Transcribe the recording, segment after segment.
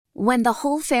When the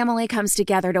whole family comes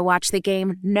together to watch the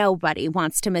game, nobody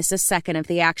wants to miss a second of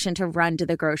the action to run to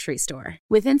the grocery store.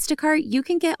 With Instacart, you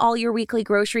can get all your weekly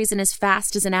groceries in as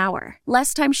fast as an hour.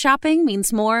 Less time shopping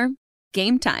means more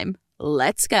game time.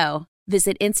 Let's go.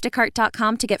 Visit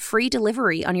instacart.com to get free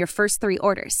delivery on your first 3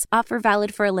 orders. Offer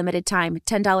valid for a limited time.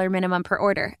 $10 minimum per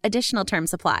order. Additional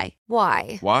terms apply.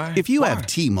 Why? If you have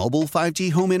T-Mobile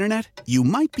 5G home internet, you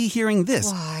might be hearing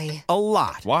this Why? a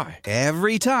lot. Why?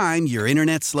 Every time your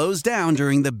internet slows down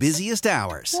during the busiest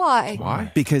hours.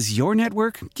 Why? Because your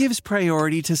network gives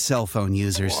priority to cell phone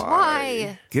users.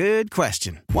 Why? Good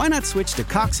question. Why not switch to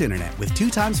Cox Internet with 2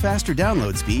 times faster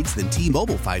download speeds than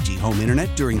T-Mobile 5G home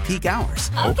internet during peak hours?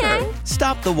 Okay.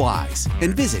 Stop the whys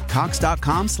and visit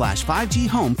cox.com/5G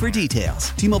home for details.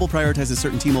 T-Mobile prioritizes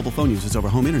certain T-Mobile phone users over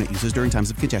home internet users during times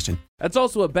of congestion. That's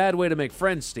also a bad way to make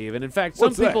friends, Steve. And in fact,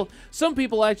 some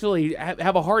people actually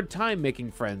have a hard time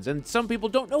making friends, and some people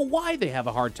don't know why they have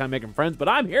a hard time making friends, but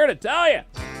I'm here to tell you.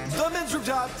 The Men's Room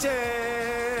Top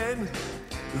 10.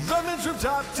 The Men's Room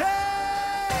Top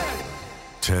 10.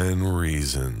 10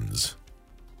 reasons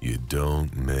you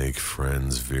don't make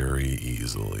friends very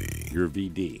easily. Your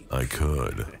VD. I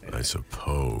could, I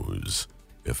suppose,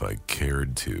 if I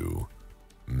cared to,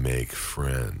 make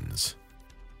friends.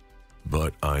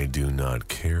 But I do not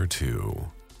care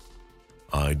to.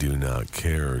 I do not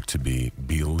care to be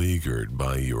beleaguered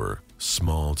by your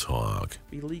small talk.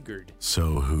 Beleaguered.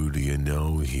 So who do you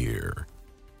know here?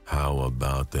 How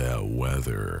about that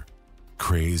weather?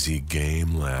 Crazy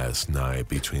game last night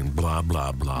between blah,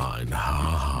 blah, blah and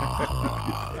ha, ha,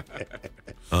 ha.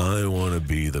 I want to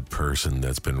be the person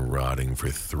that's been rotting for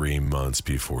 3 months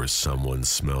before someone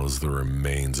smells the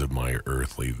remains of my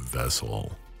earthly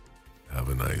vessel. Have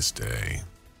a nice day.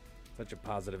 Such a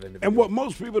positive individual. And what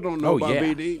most people don't know about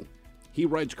yeah. VD, he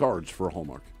writes cards for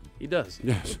Hallmark. He does.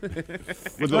 Yes.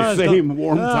 With those same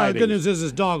warm tidings. Good news is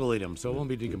his dog will eat him, so it won't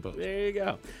be decomposed. There you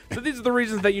go. So these are the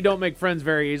reasons that you don't make friends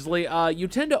very easily. You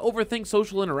tend to overthink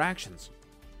social interactions.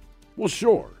 Well,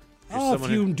 sure. If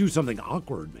you do something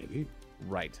awkward, maybe.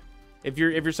 Right. If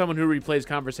you're someone who replays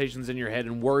conversations in your head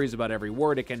and worries about every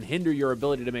word, it can hinder your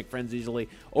ability to make friends easily.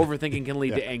 Overthinking can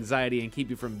lead to anxiety and keep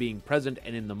you from being present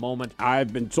and in the moment.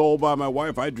 I've been told by my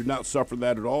wife I do not suffer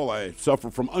that at all. I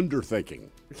suffer from underthinking.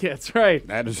 Yeah, that's right.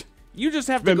 That is. You just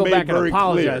have to go back and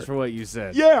apologize for what you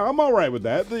said. Yeah, I'm all right with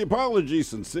that. The apology's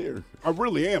sincere. I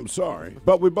really am sorry.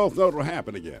 But we both know it'll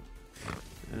happen again.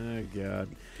 Oh, God.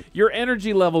 Your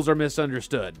energy levels are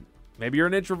misunderstood. Maybe you're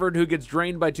an introvert who gets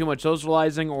drained by too much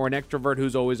socializing, or an extrovert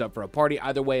who's always up for a party.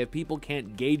 Either way, if people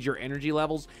can't gauge your energy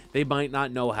levels, they might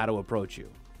not know how to approach you.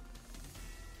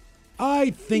 I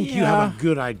think you have a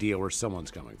good idea where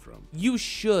someone's coming from. You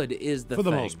should, is the For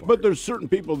the thing. most part. But there's certain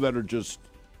people that are just,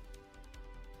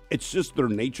 it's just their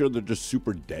nature. They're just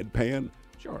super deadpan.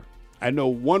 Sure. I know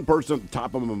one person at the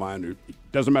top of my mind who, it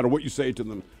doesn't matter what you say to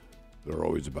them, they're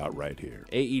always about right here.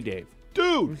 A.E. Dave.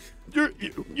 Dude,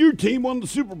 your team won the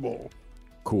Super Bowl.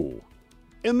 Cool.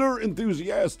 And they're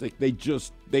enthusiastic.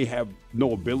 They have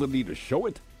no ability to show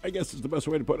it, I guess is the best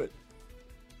way to put it.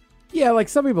 Yeah, like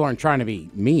some people aren't trying to be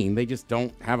mean. They just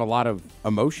don't have a lot of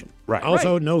emotion. Right.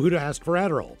 Also, know who to ask for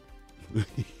Adderall.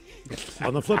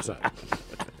 On the flip side.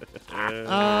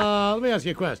 Let me ask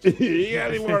you a question. You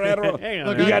got any more Adderall? Hang on.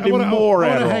 Look, You got I any wanna- more I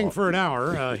want to Adderall? hang for an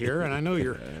hour here, and I know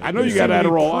you're. I know you got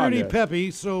Adderall on Pretty you.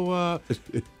 peppy, so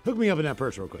hook me up in that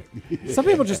purse real quick. Some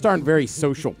people just aren't very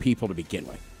social people to begin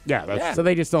with. Yeah, that's So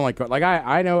they just don't like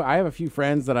I know I have a few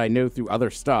friends that I know through other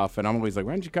stuff, and I'm always like,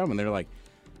 why don't you come? And they're like,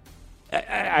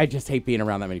 I just hate being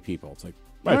around that many people. It's like,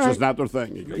 That's all just right. not their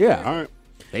thing. You go, Yeah. All right.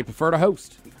 They prefer to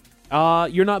host.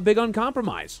 You're not big on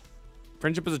compromise.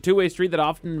 Friendship is a two-way street that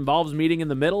often involves meeting in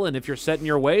the middle, and if you're set in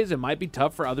your ways, it might be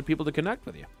tough for other people to connect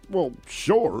with you. Well,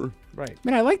 sure. Right. I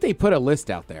mean, I like they put a list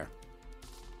out there.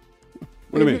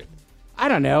 What do you mean? I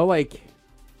don't know. Like,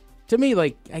 to me,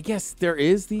 like, I guess there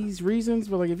is these reasons,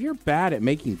 but like, if you're bad at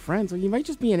making friends, well, you might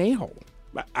just be an a-hole.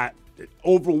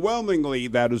 Overwhelmingly,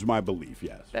 that is my belief,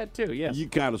 yes. That too, yes. You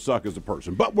kind of suck as a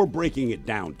person. But we're breaking it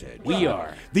down, Ted. We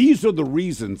are. These are the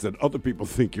reasons that other people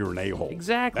think you're an a-hole.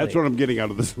 Exactly. That's what I'm getting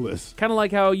out of this list. Kind of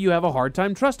like how you have a hard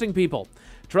time trusting people.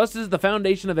 Trust is the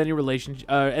foundation of any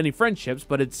any friendships,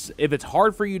 but if it's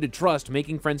hard for you to trust,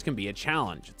 making friends can be a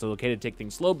challenge. It's okay to take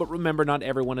things slow, but remember, not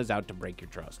everyone is out to break your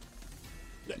trust.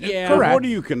 Yeah, Correct. What are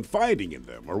you confiding in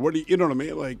them? Or what do you know what I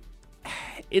mean? Like,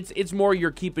 it's more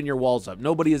you're keeping your walls up.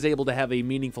 Nobody is able to have a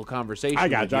meaningful conversation I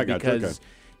got with you, you I got you, because okay.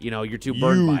 You're too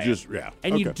burned by it. Yeah.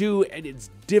 And you okay. do, and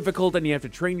it's difficult, and you have to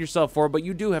train yourself for it, but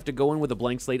you do have to go in with a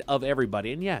blank slate of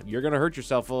everybody. And yeah, you're going to hurt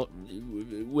yourself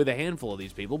with a handful of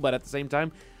these people, but at the same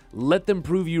time, let them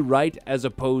prove you right as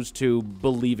opposed to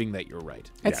believing that you're right.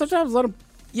 And sometimes let them.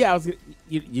 Yeah,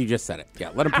 you just said it.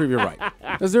 Yeah, let them prove you're right.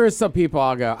 Because there is some people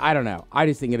I'll go, I don't know. I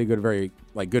just didn't get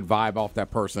a good vibe off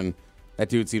that person. That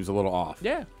dude seems a little off.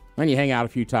 Yeah. When you hang out a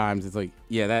few times, it's like,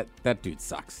 yeah, that dude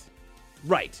sucks.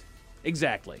 Right.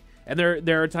 Exactly. And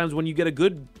there are times when you get a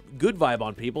good vibe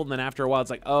on people, and then after a while, it's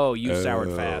like, oh, you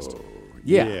soured fast.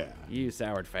 Yeah. You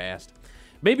soured fast.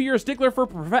 Maybe you're a stickler for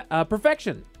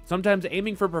perfection. Sometimes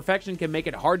aiming for perfection can make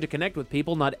it hard to connect with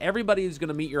people. Not everybody is going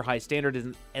to meet your high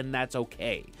standard, and that's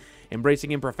okay.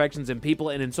 Embracing imperfections in people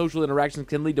and in social interactions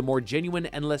can lead to more genuine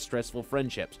and less stressful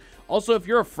friendships. Also, if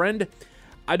you're a friend,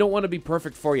 I don't want to be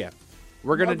perfect for you.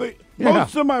 We're going to...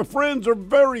 Most of my friends are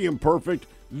very imperfect.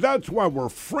 That's why we're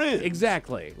friends.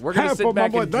 Exactly. We're going to Half sit of my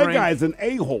back boys, and that drink. guy's an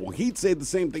a-hole. He'd say the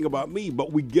same thing about me,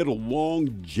 but we get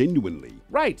along genuinely.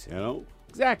 Right. You know?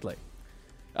 Exactly.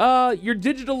 Your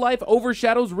digital life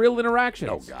overshadows real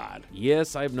interactions. Oh, God.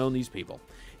 Yes, I've known these people.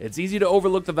 It's easy to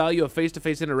overlook the value of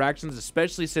face-to-face interactions,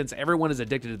 especially since everyone is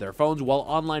addicted to their phones. While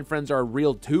online friends are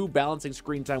real too, balancing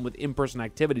screen time with in-person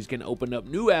activities can open up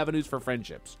new avenues for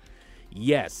friendships.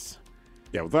 Yes.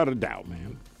 Yeah, without a doubt,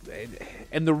 man.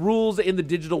 And the rules in the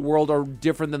digital world are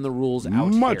different than the rules out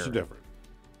Much here. different.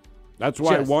 That's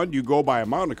why, Just- 1, you go by a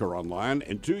moniker online,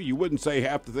 and 2, you wouldn't say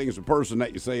half the things in person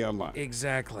that you say online.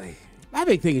 Exactly. My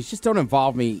big thing is just don't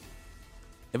involve me.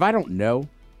 If I don't know,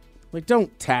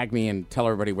 don't tag me and tell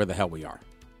everybody where the hell we are.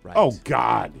 Right. Oh,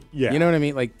 God. Yeah. You know what I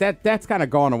mean? That's kind of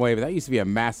gone away, but that used to be a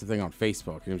massive thing on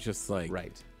Facebook. It was just like,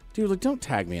 Right. dude, don't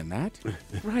tag me in that.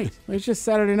 Right. It's just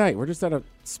Saturday night. We're just at a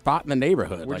spot in the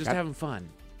neighborhood. We're just having fun.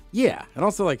 Yeah. And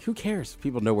also, who cares if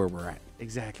people know where we're at?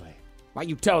 Exactly. Why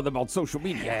you tell them on social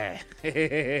media?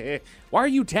 Why are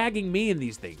you tagging me in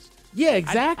these things? Yeah,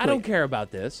 exactly. I don't care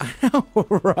about this.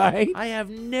 Right? I have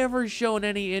never shown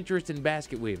any interest in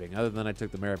basket weaving other than I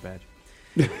took the merit badge.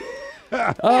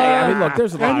 I mean, look,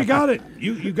 there's a lot. And you of got it.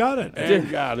 You got it. You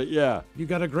got it, yeah. You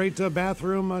got a great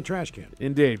bathroom trash can.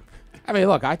 Indeed. I mean,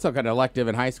 look, I took an elective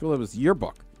in high school. It was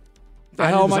yearbook. The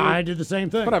hell am I did the same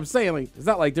thing. But I'm saying, it's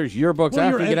not like there's yearbooks Well,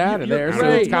 after you get out of there, so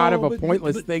it's kind of a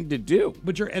pointless thing to do.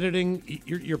 But you're editing,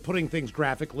 you're putting things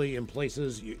graphically in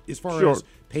places as far Sure. as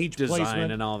page Design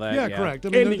placement and all that, Yeah, yeah. correct. I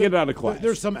And there- you get out of class.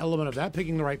 There's some element of that,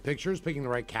 picking the right pictures, picking the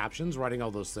right captions, writing all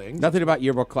those things. Nothing about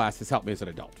yearbook class has helped me as an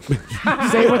adult.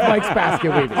 Same with Mike's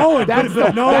basket weaving. Oh, that's but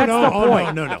the, no, that's no, the oh,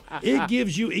 point. no. It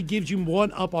gives you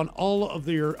one up on all of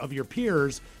your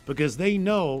peers because they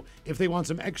know if they want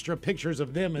some extra pictures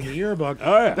of them in the yearbook,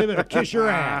 they better kiss your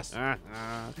ass.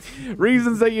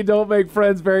 Reasons that you don't make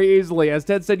friends very easily. As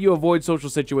Ted said, you avoid social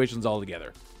situations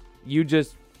altogether.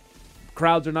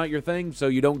 Crowds are not your thing, so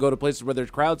you don't go to places where there's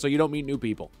crowds, so you don't meet new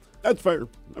people. That's fair.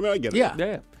 I mean, I get it.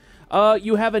 Yeah.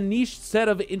 You have a niche set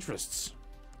of interests.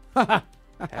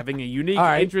 Having a unique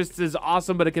interest is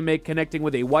awesome, but it can make connecting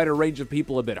with a wider range of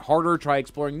people a bit harder. Try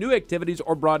exploring new activities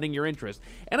or broadening your interest.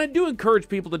 And I do encourage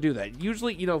people to do that.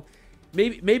 Usually,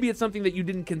 maybe it's something that you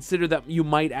didn't consider that you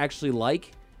might actually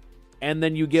like, and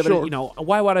then you give it,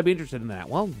 why would I be interested in that?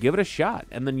 Well, give it a shot,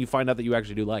 and then you find out that you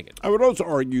actually do like it. I would also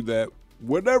argue that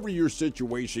whatever your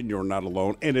situation, you're not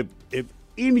alone. And if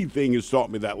anything has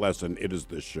taught me that lesson, it is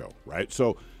this show, right?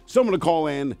 So someone to call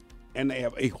in and they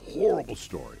have a horrible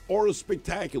story or a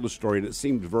spectacular story, and it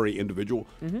seems very individual.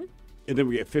 Mm-hmm. And then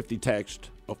we get 50 texts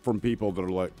from people that are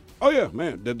like, oh, yeah,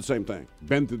 man, did the same thing.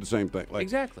 Been through the same thing. Like,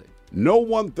 Exactly. know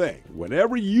one thing.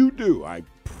 Whatever you do, I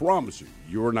promise you,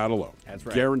 you're not alone. That's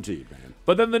right. Guaranteed, man.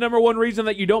 But then the number one reason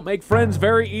that you don't make friends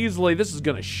very easily, this is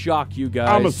going to shock you guys.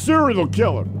 I'm a serial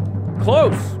killer.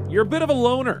 Close. You're a bit of a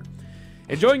loner.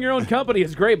 Enjoying your own company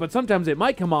is great, but sometimes it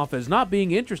might come off as not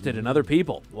being interested in other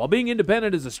people. While being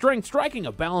independent is a strength, striking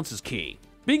a balance is key.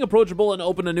 Being approachable and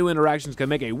open to new interactions can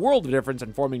make a world of difference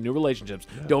in forming new relationships.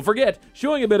 Yeah. Don't forget,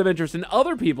 showing a bit of interest in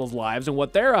other people's lives and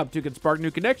what they're up to can spark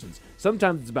new connections.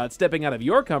 Sometimes it's about stepping out of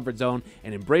your comfort zone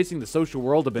and embracing the social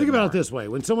world a bit Think about more. it this way.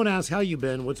 When someone asks how you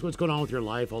been, what's going on with your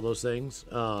life, all those things,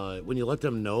 when you let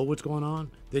them know what's going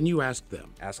on, then you ask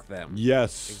them. Ask them.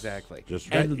 Yes. Exactly.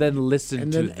 Just and then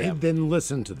listen to them. And then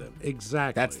listen to them.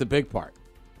 Exactly. That's the big part.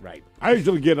 Right. I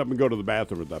usually get up and go to the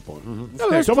bathroom at that point.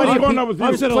 Mm-hmm. Somebody's going up with you.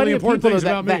 I've said all Plenty the of important people things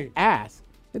that, about me. that ask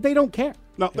that they don't care.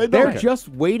 No, they don't They're care. just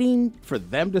waiting for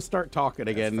them to start talking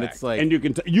again. And it's like, And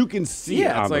you can see it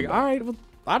yeah, on it's like, them. all right, well,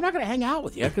 I'm not going to hang out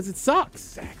with you because it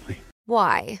sucks. Exactly.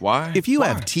 Why? Why? If you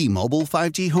have T-Mobile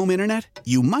 5G home internet,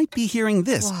 you might be hearing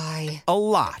this Why? a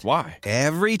lot. Why?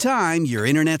 Every time your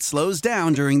internet slows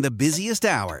down during the busiest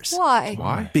hours. Why?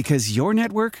 Why? Because your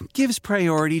network gives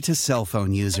priority to cell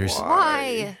phone users.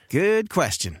 Why? Good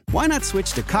question. Why not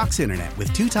switch to Cox Internet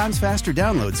with 2 times faster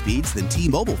download speeds than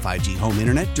T-Mobile 5G home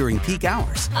internet during peak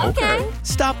hours? Okay.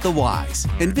 Stop the whys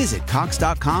and visit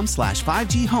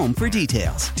cox.com/5G home for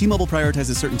details. T-Mobile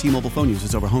prioritizes certain T-Mobile phone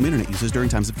users over home internet users during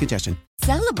times of congestion.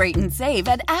 Celebrate and save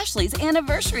at Ashley's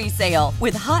Anniversary Sale.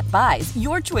 With Hot Buys,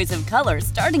 your choice of colors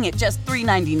starting at just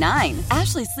 $3.99.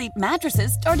 Ashley Sleep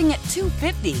mattresses starting at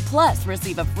 $2.50. Plus,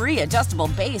 receive a free adjustable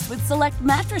base with select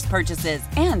mattress purchases.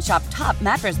 And shop top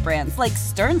mattress brands like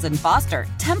Stearns & Foster,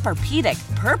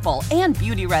 Tempur-Pedic, Purple, and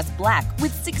Beautyrest Black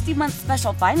with 60-month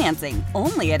special financing.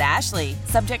 Only at Ashley.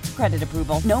 Subject to credit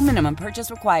approval. No minimum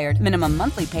purchase required. Minimum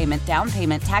monthly payment, down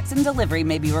payment, tax, and delivery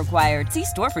may be required. See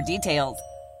store for details.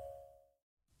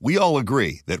 We all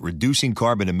agree that reducing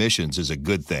carbon emissions is a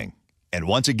good thing. And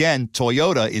once again,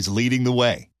 Toyota is leading the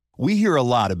way. We hear a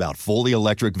lot about fully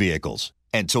electric vehicles,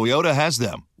 and Toyota has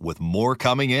them, with more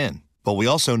coming in. But we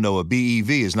also know a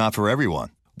BEV is not for everyone,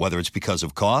 whether it's because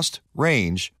of cost,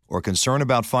 range, or concern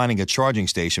about finding a charging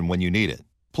station when you need it.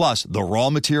 Plus, the raw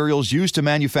materials used to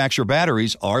manufacture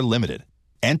batteries are limited.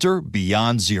 Enter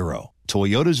Beyond Zero,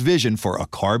 Toyota's vision for a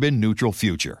carbon-neutral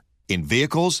future. In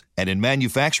vehicles and in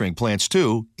manufacturing plants,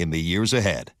 too, in the years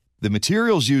ahead. The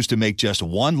materials used to make just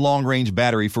one long-range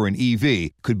battery for an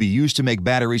EV could be used to make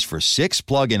batteries for 6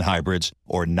 plug-in hybrids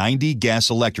or 90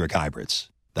 gas-electric hybrids.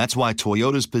 That's why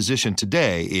Toyota's position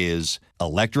today is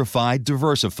electrified,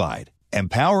 diversified,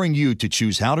 empowering you to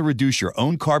choose how to reduce your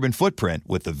own carbon footprint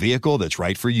with the vehicle that's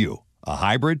right for you, a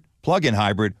hybrid, plug-in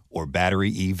hybrid, or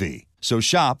battery EV. So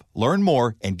shop, learn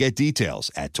more, and get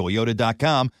details at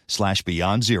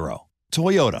toyota.com/beyond zero.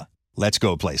 Toyota, let's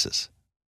go places.